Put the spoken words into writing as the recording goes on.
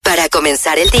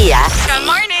comenzar el día. Good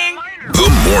morning. The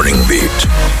Morning Beat.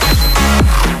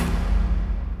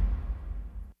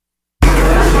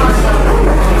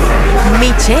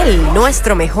 Michelle,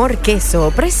 nuestro mejor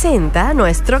queso, presenta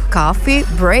nuestro Coffee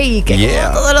Break.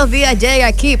 Yeah. Todos los días llega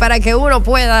aquí para que uno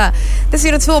pueda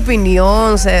decir su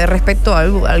opinión respecto a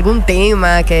algún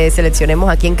tema que seleccionemos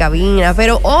aquí en cabina.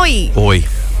 Pero hoy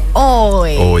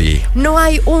no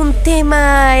hay un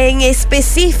tema en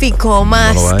específico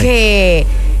más que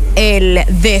el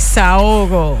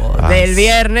desahogo del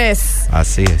viernes.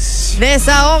 Así es.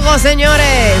 Desahogo,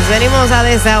 señores. Venimos a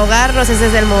desahogarnos. Ese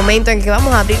es el momento en que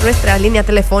vamos a abrir nuestra línea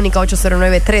telefónica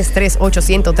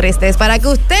 809-338-1033 para que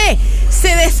usted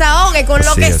se desahogue con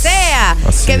lo que sea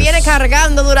que viene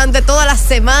cargando durante toda la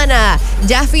semana,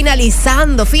 ya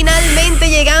finalizando, finalmente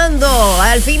llegando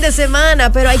al fin de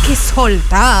semana, pero hay que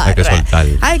soltar.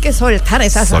 Hay que soltar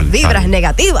esas vibras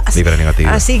negativas.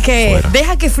 Así que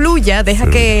deja que fluya, deja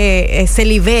que se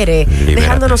libere,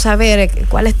 dejándonos saber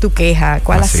cuál es tu queja,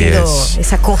 cuál ha sido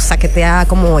esa cosa que te ha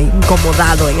como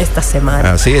incomodado en esta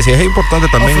semana. Así es, y es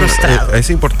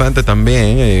importante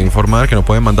también informar que nos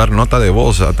pueden mandar nota de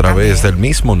voz a través del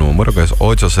mismo número, que es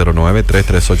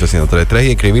 809-338-1033,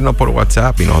 y escribirnos por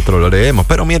WhatsApp y nosotros lo leemos.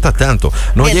 Pero mientras tanto,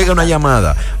 nos llega una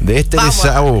llamada de este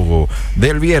desahogo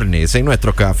del viernes en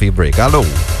nuestro Coffee Break. ¡Aló!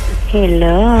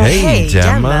 Hello. Hey,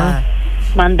 llama.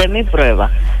 Mandé mi prueba.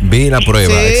 Vi la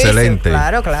prueba, excelente. Sí,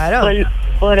 claro.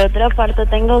 Por otra parte,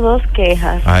 tengo dos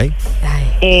quejas.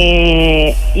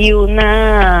 Y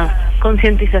una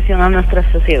concientización a nuestra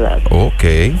sociedad. Ok.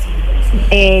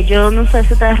 Yo no sé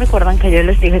si ustedes recuerdan que yo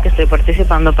les dije que estoy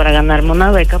participando para ganarme una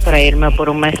beca para irme por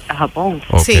un mes a Japón.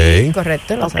 Okay. Sí,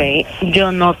 correcto.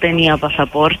 Yo no tenía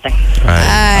pasaporte.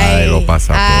 Los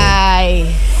pasaportes.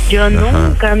 Yo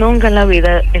nunca en la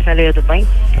vida he salido de tu país.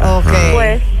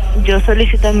 Pues yo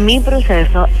solicité mi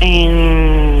proceso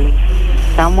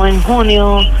estamos en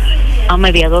junio a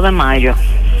mediados de mayo.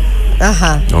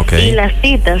 Y las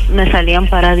citas me salían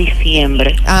para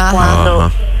diciembre.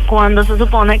 Cuando se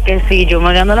supone que si yo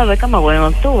me gano la beca me voy en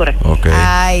octubre.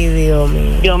 Ay, Dios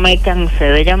mío. Yo me cansé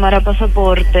de llamar a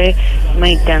pasaporte,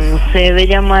 me cansé de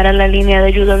llamar a la línea de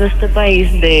ayuda de este país,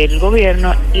 del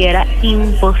gobierno, y era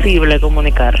imposible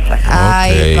comunicarse.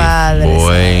 Ay, padre.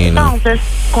 Bueno. Entonces,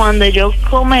 cuando yo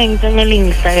comento en el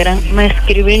Instagram, me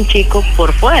escribe un chico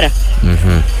por fuera.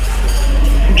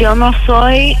 Yo no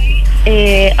soy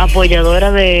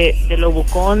apoyadora de los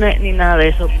bucones ni nada de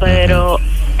eso, pero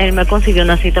él me consiguió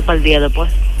una cita para el día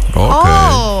después.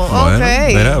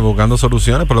 Mira, buscando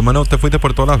soluciones, por lo menos te fuiste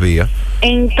por todas las vías.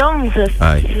 Entonces,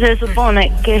 se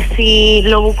supone que si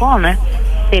los bucones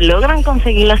te logran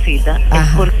conseguir la cita, es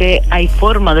porque hay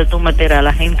forma de tú meter a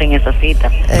la gente en esa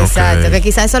cita. Exacto, que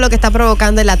quizás eso es lo que está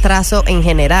provocando el atraso en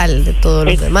general de todos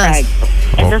los demás.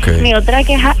 Entonces, mi otra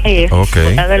queja es,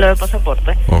 de lo de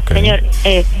pasaporte. Señor,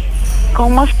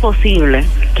 ¿cómo es posible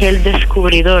que el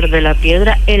descubridor de la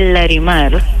piedra El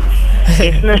Larimar, que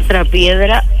es nuestra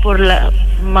piedra por la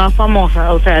más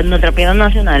famosa, o sea, nuestra piedra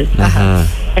nacional,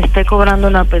 esté cobrando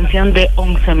una pensión de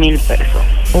 11,000 pesos?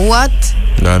 What?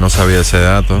 No sabía ese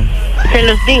dato. Se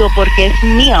los digo porque es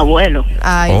mi abuelo.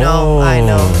 Ay, no,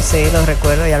 sí, lo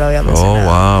recuerdo, ya lo había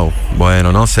mencionado. Wow.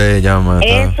 Bueno, no sé, llama.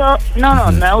 Eso, no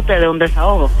es usted de un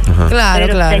desahogo.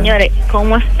 Claro. Señores,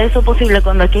 ¿cómo es eso posible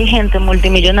cuando aquí hay gente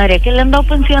multimillonaria que le han dado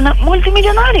pensiones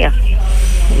multimillonarias?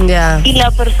 Y la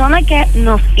persona que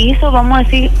nos hizo, vamos a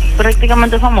decir,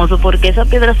 prácticamente famoso, porque esa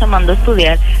piedra se mandó a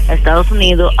estudiar a Estados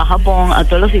Unidos, a Japón, a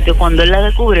todos los sitios, cuando él la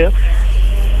descubrió,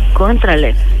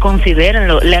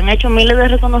 considérenlo, le han hecho miles de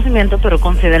reconocimientos, pero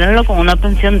considérenlo como una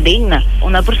pensión digna,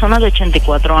 una persona de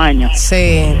 84 años.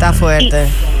 Sí, está fuerte.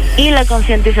 Y la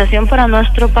concientización para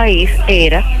nuestro país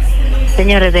era,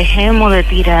 señores, dejemos de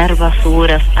tirar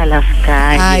basuras a las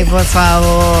calles. Ay, por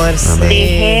favor,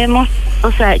 dejemos,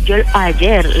 o sea, yo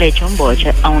ayer le eché un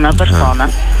boche a una persona,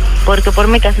 porque por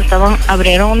mi casa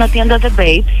abrieron una tienda de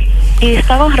babes y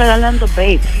estaban regalando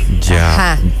babes.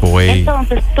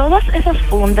 Entonces, todas esas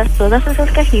fundas, todas esas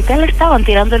cajitas le estaban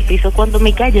tirando al piso cuando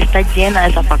mi calle está llena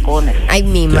de zapacones. Ay,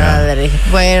 mi madre.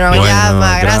 Bueno,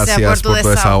 llama, gracias por tu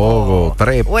desahogo.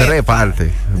 Tres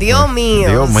partes. Dios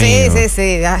mío. Sí.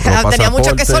 Tenía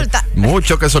mucho que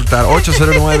soltar.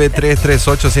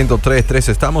 809-338-1033.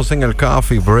 Estamos en el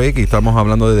Coffee Break y estamos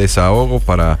hablando de desahogo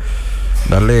para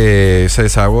darle ese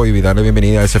desahogo y darle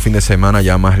bienvenida a ese fin de semana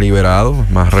ya más liberado,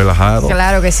 más relajado.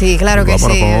 Claro que sí, Vámonos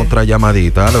con otra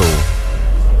llamadita.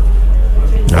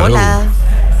 Hola.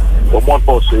 ¿Cómo es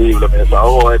posible? Mi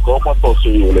desahogo es ¿cómo es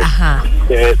posible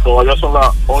que todavía son las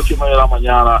 8:30 de la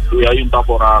mañana y hay un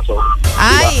taponazo?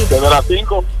 Desde las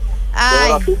 5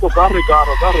 carro y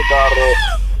carro.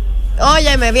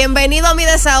 Óyeme, bienvenido a mi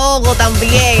desahogo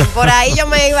también. Por ahí yo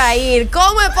me iba a ir.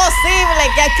 ¿Cómo es posible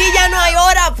que aquí ya no hay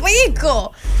hora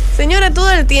pico? Señores,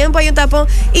 todo el tiempo hay un tapón.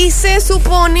 Y se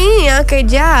suponía que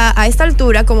ya a esta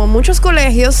altura, como muchos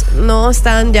colegios no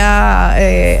están ya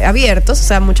abiertos, o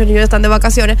sea, muchos niños están de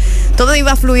vacaciones, todo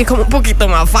iba a fluir como un poquito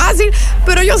más fácil.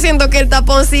 Pero yo siento que el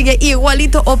tapón sigue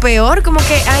igualito o peor, como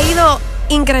que ha ido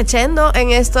increciendo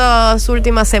en estas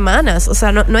últimas semanas. O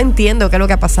sea, no entiendo qué es lo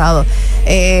que ha pasado.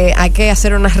 Hay que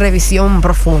hacer una revisión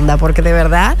profunda, porque de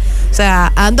verdad, o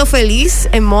sea, ando feliz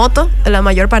en moto la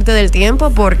mayor parte del tiempo,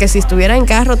 porque si estuviera en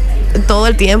carro todo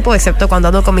el tiempo, excepto cuando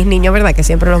ando con mis niños, ¿verdad? Que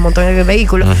siempre los monto en el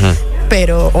vehículo.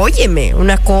 Pero, óyeme,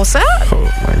 una cosa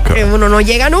que uno no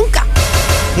llega nunca.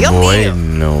 Dios bueno,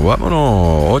 mío.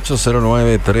 Vámonos.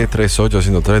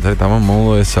 809-338-1033. Estamos en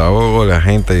modo desahogo. La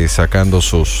gente sacando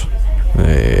sus...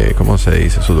 ¿cómo se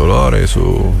dice? Sus dolores,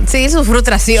 sus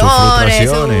frustraciones,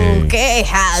 sus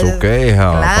quejas. Su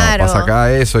queja, claro. Para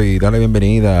sacar eso y darle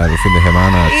bienvenida al fin de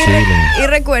semana a Chile. Y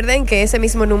recuerden que ese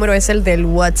mismo número es el del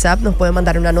WhatsApp. Nos pueden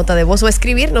mandar una nota de voz o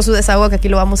escribirnos su desahogo, que aquí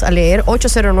lo vamos a leer.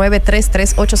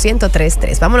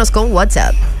 809-338-1033. Vámonos con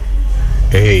WhatsApp.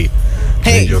 Hey.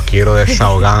 Yo quiero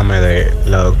desahogarme de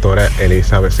la doctora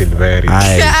Elizabeth Silveri.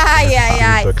 Ay.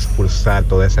 Expulsar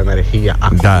toda esa energía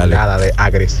acumulada de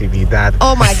agresividad.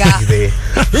 Oh my God. Y de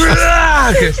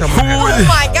que esa mujer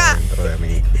dentro de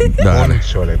mí.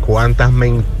 Cónchole, cuántas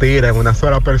mentiras en una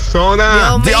sola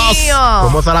persona. Dios mío.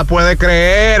 ¿Cómo se la puede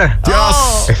creer?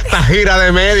 Dios. Esta gira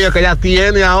de medio que ella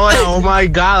tiene ahora. Oh my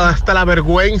God. Hasta la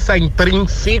vergüenza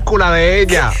intrínseca de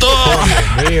ella.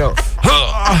 Dios mío.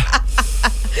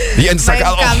 Bien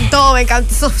sacado. Me encantó,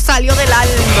 eso salió del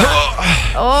alma.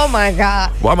 Oh my God.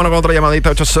 Vámonos con otra llamadita.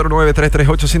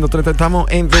 809-338-1033. Estamos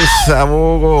en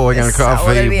Desahogo, en el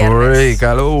Coffee Break.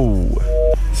 Hello.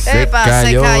 Se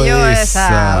cayó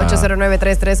esa.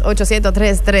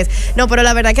 809-338-1033. No, pero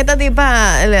la verdad que esta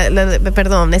tipa,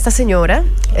 perdón, esta señora,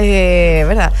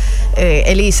 ¿verdad?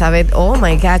 Elizabeth, oh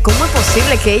my God, ¿cómo es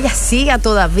posible que ella siga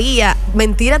todavía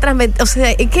mentira tras mentira? O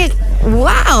sea, es que,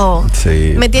 wow.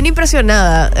 Sí. Me tiene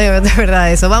impresionada, de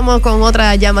verdad, eso. Vamos con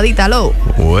otra llamadita. Hello.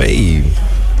 Wey.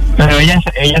 Pero ella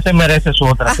se merece su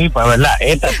otra tipa, ¿verdad?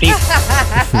 Esta tipa.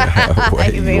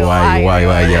 Guay. Vamos a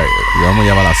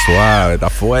llamarla suave, está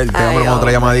fuerte. Vamos con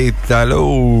otra llamadita.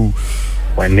 Hello.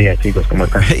 Buen día, chicos, ¿cómo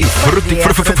están? Hey,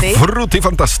 frutti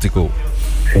fantástico.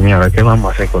 Señora, ¿qué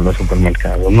vamos a hacer con los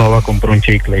supermercados? Uno va a comprar un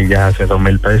chicle y ya hace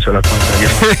 2,000 pesos la compra.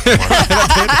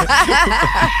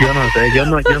 Yo no sé, yo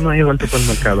no he ido al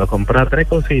supermercado a comprar 3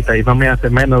 cositas y no me hace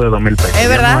menos de 2,000 pesos. ¿Es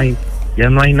verdad? Ya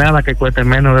no hay nada que cueste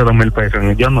menos de 2,000 pesos.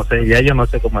 Yo no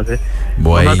sé cómo hacer.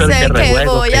 Bueno. No sé qué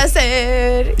voy a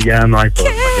hacer. Ya no hay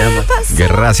forma.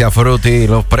 Gracias, Frutti.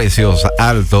 Los precios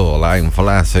altos, la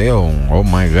inflación. Oh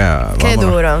my God. Qué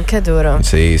duro.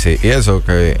 Sí. Y eso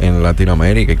que en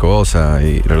Latinoamérica y cosas,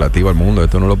 y relativo al mundo,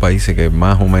 esto es uno de los países que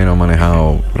más o menos ha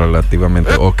manejado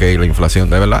relativamente ok la inflación.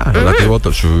 De verdad, relativo.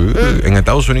 En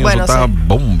Estados Unidos bueno, está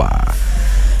bomba.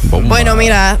 Bueno,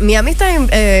 mira, Miami está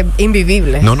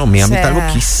invivible. No, Miami está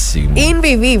loquísimo.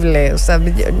 Invivible. O sea,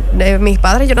 mis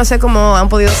padres, yo no sé cómo han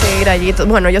podido seguir allí.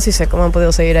 Bueno, yo sí sé cómo han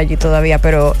podido seguir allí todavía,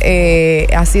 pero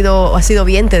ha sido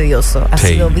bien tedioso. Ha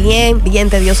sido bien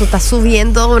tedioso. Está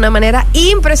subiendo de una manera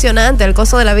impresionante. El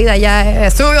costo de la vida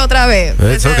ya sube otra vez.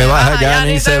 Eso que baja ya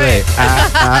ni se ve.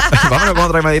 Vámonos con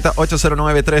otra llamadita.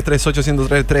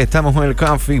 809-338-1033. Estamos en el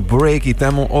Coffee Break y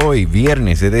estamos hoy,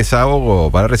 viernes de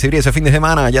desahogo, para recibir ese fin de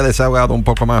semana ya desahogado un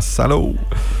poco más. Salud.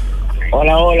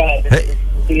 Hola. Hey.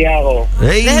 Santiago.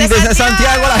 Hey, desde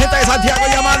Santiago, la gente de Santiago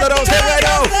llamándonos. ¡Qué bueno!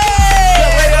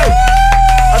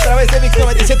 A través de Vicos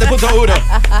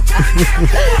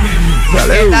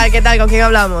 97.1. ¿Qué tal? ¿Con quién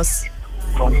hablamos?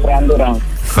 Con Fran Durán.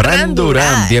 Fran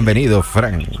Durán, bienvenido,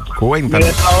 Fran. Cuéntanos.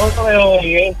 Mi desahogo de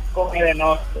hoy es con el de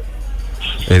norte.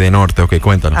 De norte, ok,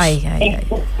 cuéntanos. Ay.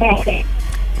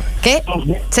 ¿Qué?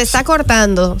 Se está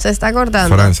cortando. Fran, se está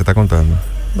contando.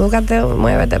 Búscate,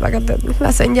 muévete para que te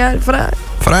la señal, Fran,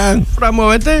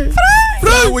 muévete.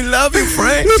 Fran, we love you,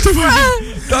 Fran. No te vayas.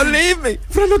 Don't leave me.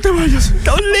 Fran, no te vayas.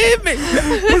 Don't leave me.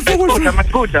 Por favor, Fran. ¿Me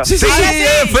escucha? Sí,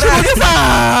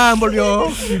 Fran volvió.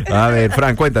 A ver,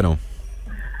 Fran, cuéntanos.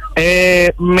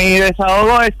 Mi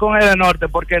desahogo es con el de norte,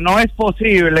 porque no es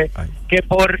posible que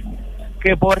por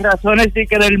razones de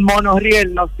que del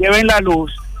monorriel nos lleven la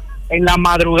luz en la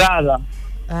madrugada.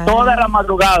 Toda la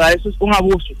madrugada, eso es un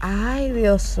abuso. Ay,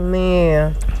 Dios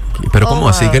mío. Pero ¿cómo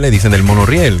así que le dicen del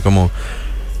monorriel? Como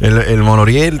el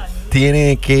monorriel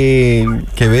tiene que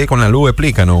ver con la luz,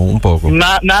 explícanos un poco.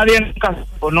 Nadie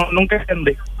nunca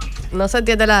entendí. No se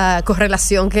entiende la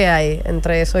correlación que hay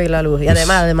entre eso y la luz. Y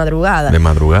además de madrugada. De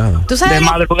madrugada. ¿Tú sabes? De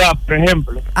madrugada, por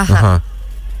ejemplo. Ajá.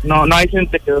 No hay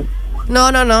sentido.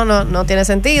 No tiene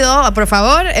sentido. Por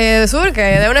favor, Sur, que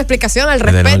dé una explicación al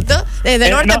respecto. De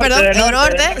norte, perdón. De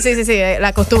norte. Sí,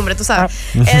 la costumbre, tú sabes.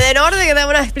 De norte, que dé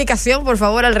una explicación, por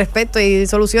favor, al respecto y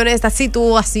solucione esta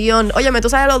situación. Óyeme, tú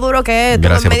sabes lo duro que es tú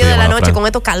en medio de la noche con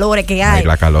estos calores que hay.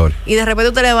 La calor. Y de repente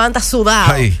tú te levantas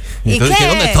sudado. Ay, ¿Y entonces, qué?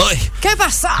 ¿dónde estoy? ¿Qué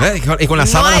pasó? Y con la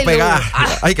sábana pegada.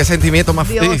 Ay, qué sentimiento más.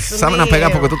 Sábana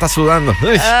pegada porque tú estás sudando.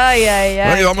 Ay,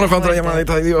 vámonos con otra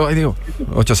llamadita. Ay, Dios.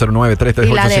 809-338.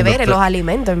 Y la nevera, los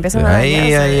alimentos empiezan a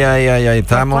dañarse.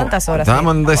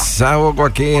 Estamos en Desahogo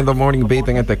aquí en The Morning Beat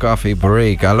en este Coffee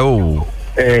Break. Hello.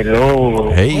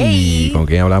 Hey, ¿con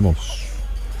quién hablamos?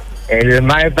 El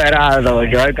más esperado,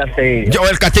 Joel Castillo.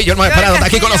 Joel Castillo, el más esperado, está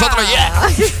aquí con nosotros.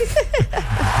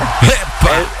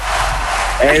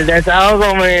 El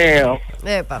desahogo mío.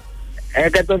 Epa.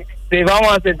 Es que tú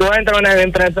entras en una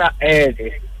empresa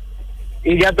X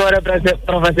y ya tú eres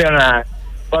profesional,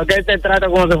 porque él te trata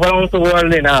como si fuera un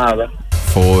subordinado.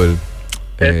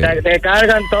 Te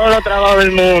cargan todos los trabajos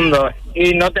del mundo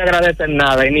y no te agradecen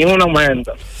nada, y ni un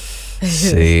aumento.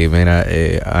 Sí, mira,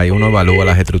 ahí uno evalúa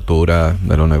las estructuras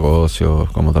de los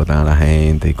negocios, cómo tratan a la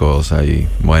gente y cosas. Y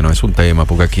bueno, es un tema,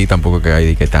 porque aquí tampoco que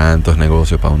hay que tantos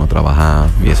negocios para uno trabajar,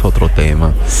 y es otro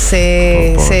tema.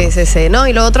 Sí. No,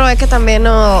 y lo otro es que también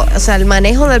el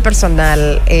manejo del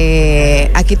personal.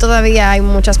 Aquí todavía hay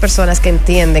muchas personas que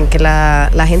entienden que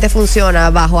la gente funciona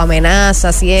bajo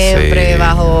amenaza siempre,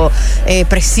 bajo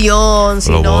presión. Si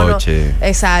no,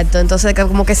 exacto. Entonces,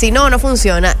 como que si no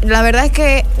funciona. La verdad es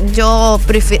que yo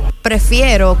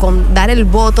prefiero dar el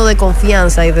voto de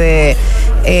confianza y de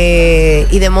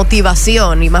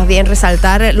motivación, y más bien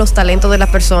resaltar los talentos de las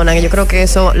personas, que yo creo que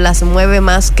eso las mueve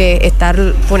más que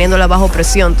estar poniéndola bajo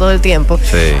presión todo el tiempo.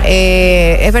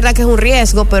 Es verdad que es un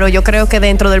riesgo, pero yo creo que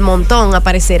dentro del montón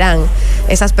aparecerán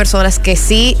esas personas que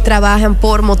sí trabajan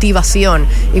por motivación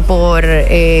y por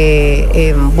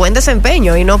buen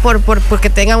desempeño, y no porque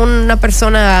tengan una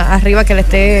persona arriba que le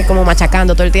esté como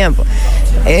machacando todo el tiempo.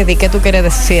 ¿Qué tú quieres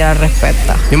decir al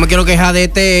respecto? Yo me quiero quejar de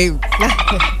este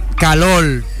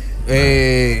calor,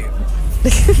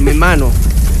 mi hermano.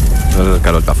 El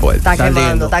calor está fuerte.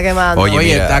 Está quemando.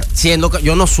 Oye, está siendo,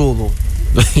 yo no sudo.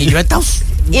 Y yo he estado.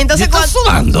 Y entonces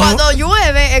cuando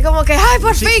llueve es como que, ay,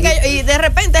 por fin, y de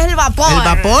repente es el vapor. El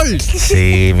vapor.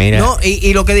 Sí, mira. No,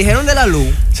 y lo que dijeron de la luz.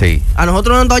 Sí. A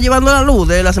nosotros nos han estado llevando la luz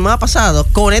de la semana pasada.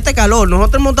 Con este calor,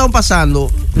 nosotros hemos estado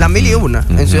pasando las 1001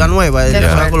 en Ciudad Nueva, en la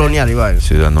zona colonial, Iván.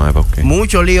 Ciudad Nueva, ok.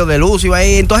 Mucho lío de luz, Iván.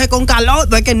 Entonces con calor,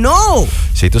 no es que no.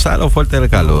 Sí, tú sabes lo fuerte del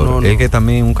calor. Es que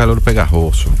también un calor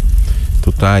pegajoso.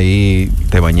 Tú estás ahí,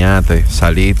 te bañaste,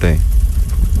 saliste,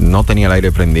 no tenía el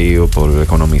aire prendido por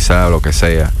economizar o lo que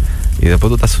sea, y después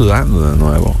tú estás sudando de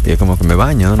nuevo, y es como que me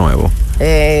baño de nuevo.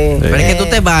 Pero es que tú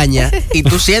te bañas y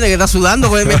tú sientes que estás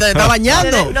sudando mientras te estás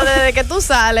bañando. Desde que tú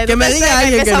sales, que me diga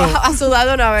alguien que no. a sudar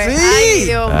de una vez. Sí. Ay,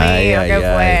 Dios mío, qué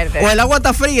fuerte. O el agua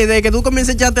está fría y desde que tú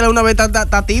comienzas a echártela una vez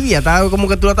está tibia, está como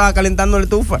que tú la estabas calentando en la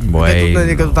estufa. Bueno.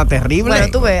 Que tú estás terrible. Bueno,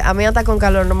 tú ves, a mí hasta con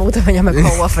calor no me gusta bañarme con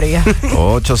agua fría.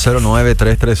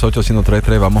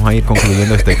 809-338-1033. Vamos a ir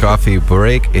concluyendo este coffee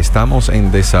break. Estamos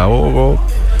en Desahogo.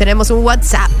 Tenemos un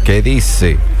WhatsApp. ¿Qué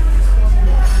dice?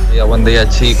 Buen día,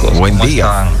 chicos. Buen día.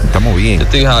 Están? Estamos bien. Yo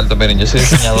estoy harto, miren, yo soy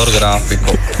diseñador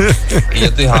gráfico y yo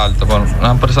estoy harto. Bueno,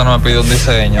 una persona me pide un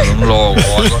diseño de un logo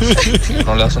o algo así.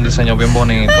 No le hace un diseño bien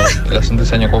bonito, le hace un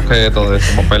diseño coqueto de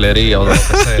su papelería o de lo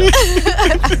que sea,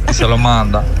 y se lo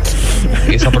manda.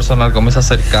 Y esa persona comienza a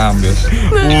hacer cambios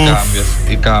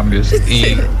y cambios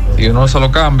y uno se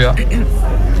lo cambia.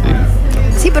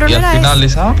 Sí, pero y no al final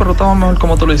dice, pero estaba mejor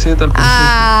como tú lo hiciste al principio.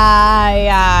 Ay.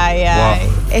 Wow.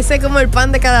 Ese es como el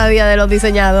pan de cada día de los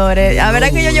diseñadores. La verdad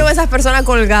es que yo llevo a esas personas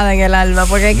colgadas en el alma,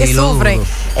 porque es que sufren.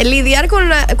 El lidiar con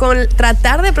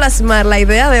tratar de plasmar la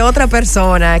idea de otra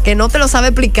persona que no te lo sabe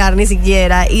explicar ni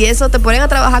siquiera, y eso te ponen a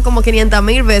trabajar como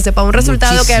 500,000 veces para un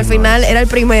resultado que al final era el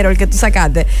primero, el que tú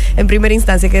sacaste en primera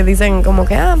instancia, que dicen como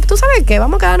que, tú sabes qué,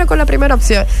 vamos a quedarnos con la primera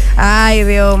opción. Ay,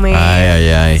 Dios mío.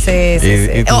 Ay. Sí.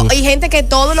 Y gente que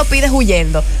todo lo pides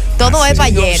huyendo. Todo es para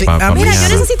ayer. Mira, yo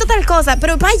necesito tal cosa,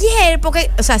 pero para ayer, porque,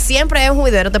 o sea, siempre es un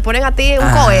juidero. Te ponen a ti un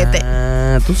cohete.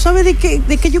 Tú sabes de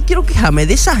que yo quiero quejarme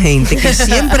de esa gente que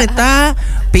siempre está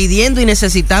pidiendo y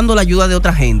necesitando la ayuda de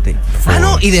otra gente.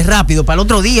 No, y de rápido, para el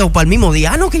otro día o para el mismo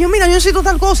día. Que yo necesito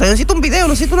tal cosa, yo necesito un video,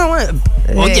 necesito una...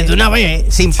 Oye, de una vez,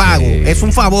 sin pago. Es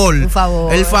un favor.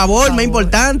 El favor más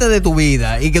importante de tu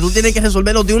vida, y que tú tienes que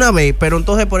resolverlo de una vez. Pero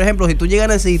entonces, por ejemplo, si tú llegas a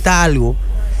necesitar algo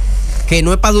que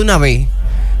no es para de una vez,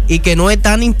 y que no es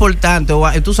tan importante,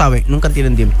 o tú sabes, nunca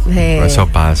tienen tiempo. Eso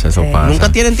pasa. Nunca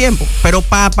tienen tiempo. Pero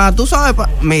tú sabes,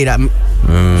 mira,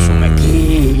 su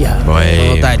mequilla, no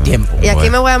está el tiempo. Y aquí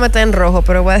me voy a meter en rojo,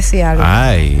 pero voy a decir algo.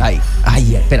 Ay,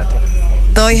 espérate.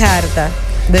 Estoy harta,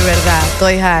 de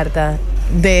verdad,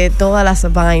 de todas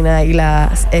las vainas y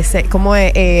como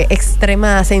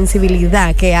extrema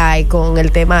sensibilidad que hay con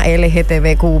el tema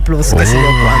LGTBQ+, que sé yo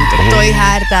cuánto. Estoy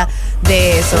harta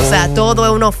de eso. O sea, todo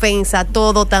es una ofensa,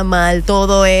 todo está mal,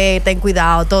 todo es ten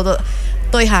cuidado, todo.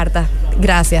 Estoy harta.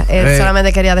 Gracias.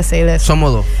 Solamente quería decirle eso.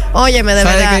 Somos dos. Óyeme, de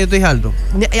verdad. ¿Sabes que yo estoy harto?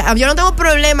 Yo no tengo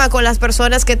problema con las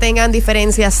personas que tengan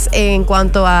diferencias en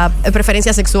cuanto a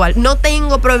preferencia sexual. No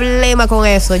tengo problema con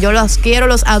eso. Yo los quiero,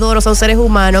 los adoro. Son seres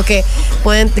humanos que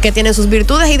tienen sus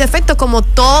virtudes y defectos como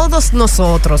todos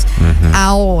nosotros.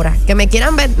 Ahora, que me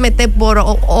quieran meter por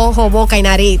ojo, boca y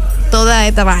nariz toda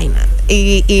esta vaina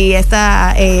y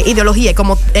esta ideología,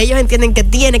 como ellos entienden que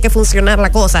tiene que funcionar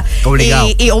la cosa. Obligado.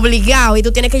 Y obligado. Y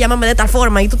tú tienes que llamarme de tal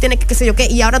forma. Y tú tienes que qué sé yo qué.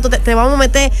 Y ahora te vamos a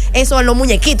meter eso a los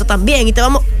muñequitos también. Y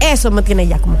eso me tiene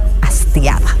ya como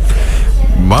hastiada.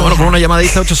 Vámonos con una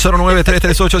llamadita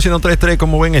 809-338-1033.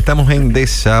 Como ven, estamos en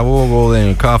Desahogo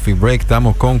del Coffee Break.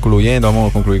 Estamos concluyendo.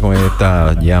 Vamos a concluir con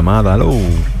esta llamada. Hello.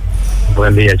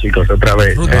 Buen día, chicos, otra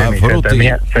vez.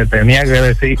 Se tenía que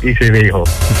decir y se dijo.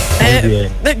 Muy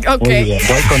bien. Okay. Muy bien,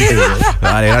 voy contigo.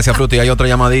 Vale, gracias, Fruti. Hay otra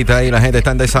llamadita ahí. La gente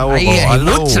está en Desahogo.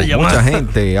 Mucha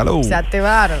gente. Aló. Se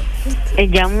activaron.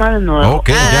 Llama de nuevo.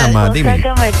 Ok, llama, dime.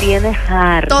 Que me tienes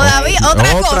harto. Todavía,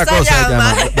 otra cosa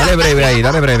llama. Dale breve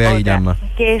ahí, llama.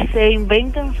 Que se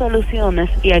inventen soluciones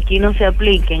y aquí no se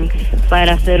apliquen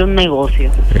para hacer un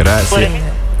negocio. Gracias.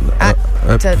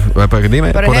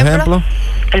 Dime, por ejemplo.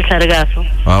 El sargazo.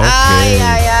 Okay.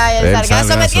 El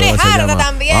sargazo me tiene harta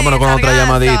también. Vámonos con otra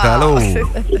llamadita. Aló. Buenos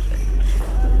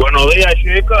días,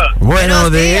 chicas.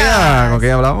 Buenos días. ¿Con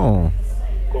quién hablamos?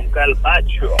 Con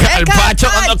Calpacho. Calpacho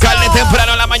dando carne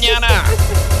temprano en la mañana.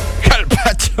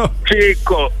 Calpacho.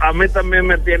 Chico, a mí también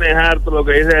me tiene harto lo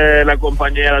que dice la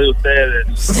compañera de ustedes.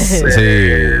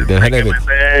 Déjale ver.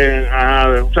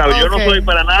 ¿Sabes? Yo no soy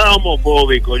para nada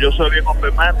homofóbico. Yo soy bien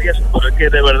complemento y eso, pero es que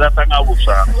de verdad están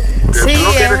abusando.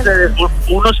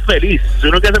 Uno es feliz. Si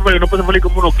uno quiere ser feliz, uno puede ser feliz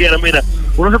como uno quiera. Mira,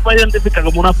 uno se puede identificar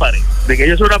como una pared. De que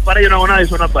yo soy una pared, yo no hago nada, yo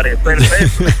soy una pared.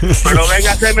 Perfecto. Pero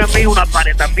venga a hacerme a mí una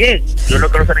pared también. Yo no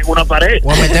quiero ser ninguna pared.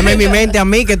 O a meterme en mi mente a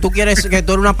mí que tú quieres que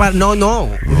tú eres una pared. No.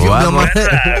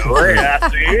 Así.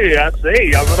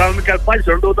 Ya no sabes mi calpacho. Si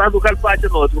no te gusta tu calpacho,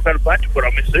 no es tu calpacho. Pero a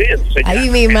mí sí. Ay,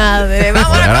 mi madre.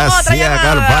 Vamos a otra llamada.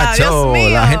 Calpacho.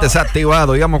 La gente se ha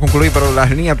activado. Íbamos a concluir, pero las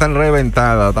líneas están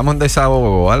reventadas. Estamos en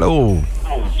Desahogo. Aló.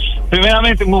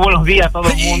 Primeramente, muy buenos días a todo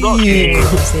el mundo.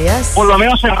 Buenos días. Por lo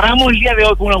menos cerramos el día de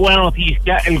hoy con una buena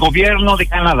noticia. El gobierno de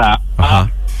Canadá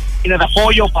tiene de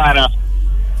apoyo para...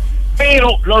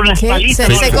 Pero los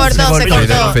nacionalistas... Se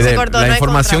cortó. La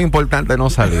información importante no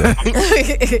salió.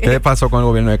 ¿Qué pasó con el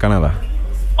gobierno de Canadá?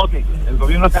 Ok, el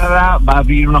gobierno de Canadá va a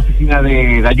abrir una oficina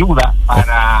de ayuda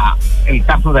para el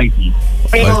caso de Haití.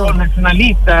 Pero los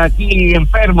nacionalistas aquí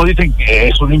enfermos dicen que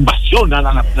es una invasión a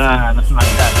la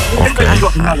nacionalidad. Okay.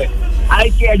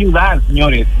 Hay que ayudar,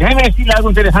 señores. Déjenme decirle algo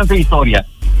interesante de historia.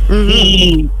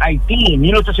 Si Haití en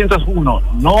 1801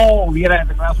 no hubiera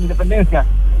declarado su independencia,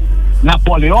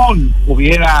 Napoleón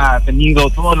hubiera tenido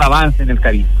todo el avance en el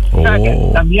Caribe. O sea, que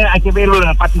también hay que verlo en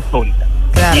la parte histórica.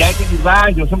 Claro. Y hay que ayudar,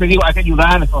 yo siempre digo, hay que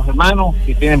ayudar a nuestros hermanos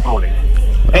que tienen problemas.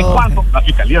 En cuanto a la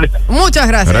fiscalía del Estado. Muchas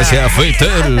gracias. Gracias,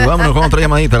 Fitel. Vámonos con otra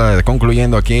llamadita,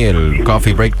 concluyendo aquí el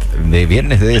Coffee Break de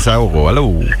viernes de Desahogo. Aló.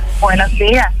 Buenos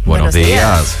días. Buenos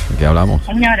días. ¿Qué hablamos?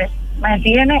 Señores, me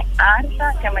tiene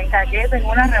harta que me encargué en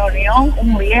una reunión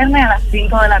un viernes a las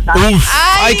 5 de la tarde.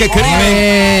 ¡Ay, qué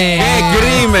crimen! ¡Qué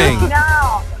crimen!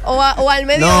 No. O al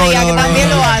mediodía, que también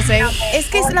lo hacen. Es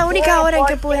que es la única hora en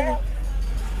que pueden.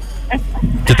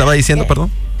 ¿Qué estaba diciendo, perdón?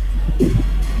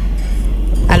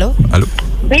 ¿Aló?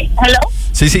 Sí, ¿aló?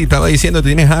 Sí, estaba diciendo,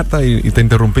 tienes harta y te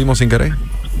interrumpimos sin querer.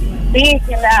 Sí,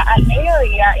 al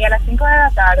mediodía y a las 5 de la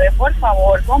tarde, por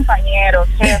favor, compañeros,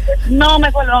 jefes, no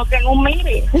me coloquen un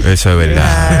meeting. Eso es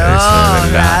verdad.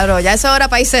 Claro, ya es hora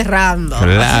para ir cerrando.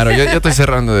 Claro, yo estoy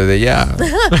cerrando desde ya.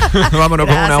 Vámonos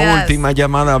con una última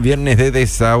llamada, viernes de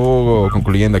Desahogo,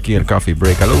 concluyendo aquí el Coffee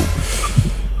Break. Aló.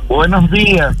 Buenos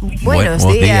días. Buenos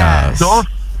días. Dos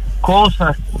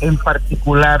cosas en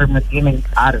particular me tienen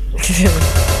harto.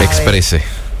 Exprese.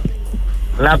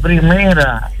 La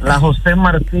primera, la José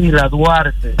Martí, la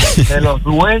Duarte, que los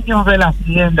dueños de la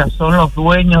hacienda son los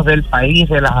dueños del país,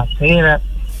 de las aceras,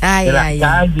 de las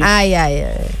calles.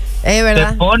 Es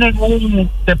verdad.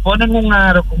 Te ponen un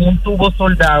aro con un tubo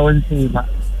soldado encima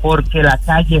porque la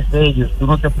calle es de ellos. Tú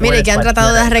no te puedes. Mire, que han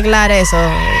tratado de arreglar eso,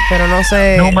 pero no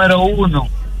sé. Número 1.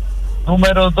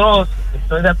 Número 2,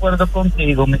 estoy de acuerdo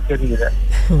contigo, mi querida.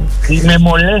 Y me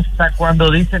molesta cuando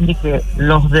dicen de que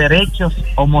los derechos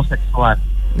homosexuales.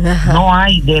 Ajá. No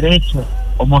hay derechos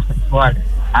homosexuales.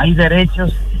 Hay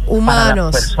derechos humanos. Para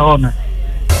las personas.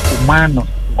 Humanos,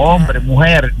 hombre,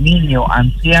 mujer, niño,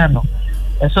 anciano.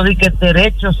 Eso de que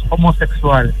derechos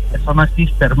homosexuales, eso no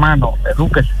existe, hermano.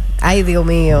 Edúquese. Ay, Dios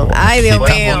mío,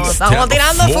 estamos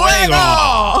tirando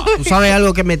fuego. Tú sabes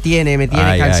algo que me tiene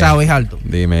cansado, es alto.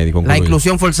 Dime, la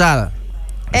inclusión forzada.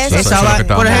 Eso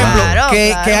por ejemplo,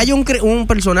 que haya un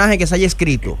personaje que se haya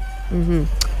escrito.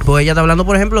 Pues ella está hablando,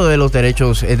 por ejemplo, de los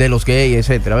derechos de los gays,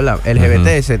 etcétera, ¿verdad? LGBT,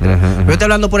 etcétera. Yo estoy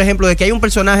hablando, por ejemplo, de que hay un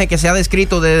personaje que se ha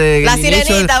descrito desde la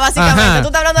sirenita, básicamente. Tú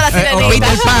estás hablando de la sirenita. O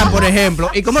Peter Pan, por ejemplo.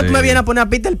 ¿Y cómo tú me vienes a poner a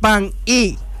Peter Pan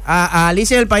y a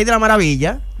Alicia en el País de la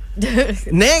Maravilla?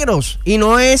 Negros, y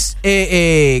no es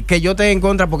que yo esté en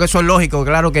contra, porque eso es lógico,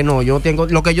 claro que no.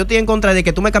 Lo que yo estoy en contra es de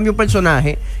que tú me cambies un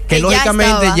personaje que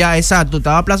lógicamente ya exacto,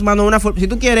 estaba plasmando una forma. Si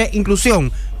tú quieres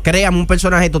inclusión, créame un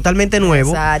personaje totalmente nuevo.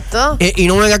 Exacto. Y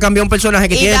no venga a cambiar un personaje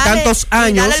que tiene tantos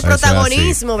años. Y dale el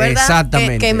protagonismo, ¿verdad?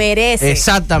 Exactamente. Que merece.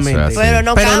 Exactamente. Pero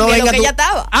no cambia lo que ya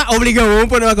estaba. Obligado, vamos a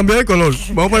poner a cambiar de color.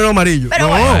 Vamos a ponerlo amarillo. Pero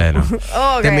bueno.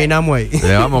 Okay. Terminamos ahí.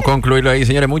 Le vamos a concluirlo ahí,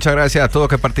 señores. Muchas gracias a todos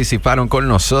que participaron con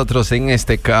nosotros en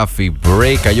este Coffee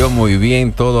Break. Cayó muy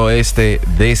bien todo este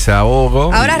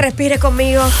desahogo. Ahora respire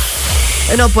conmigo.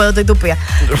 No puedo, estoy tupida.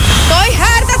 Estoy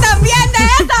harta también de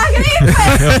esta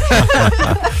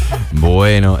gripe.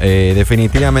 Bueno,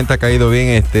 definitivamente ha caído bien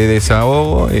este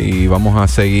desahogo y vamos a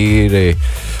seguir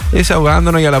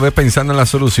desahogándonos y a la vez pensando en las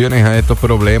soluciones a estos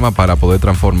problemas para poder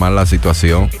transformar la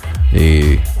situación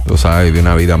y, tú sabes, vivir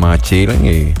una vida más chilling,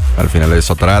 y al final de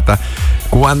eso trata.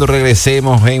 Cuando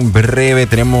regresemos en breve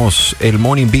tenemos el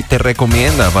Morning Beat te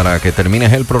recomienda para que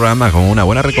termines el programa con una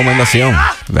buena recomendación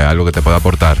de algo que te pueda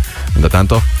aportar. Mientras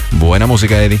tanto, buena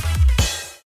música, Eddie.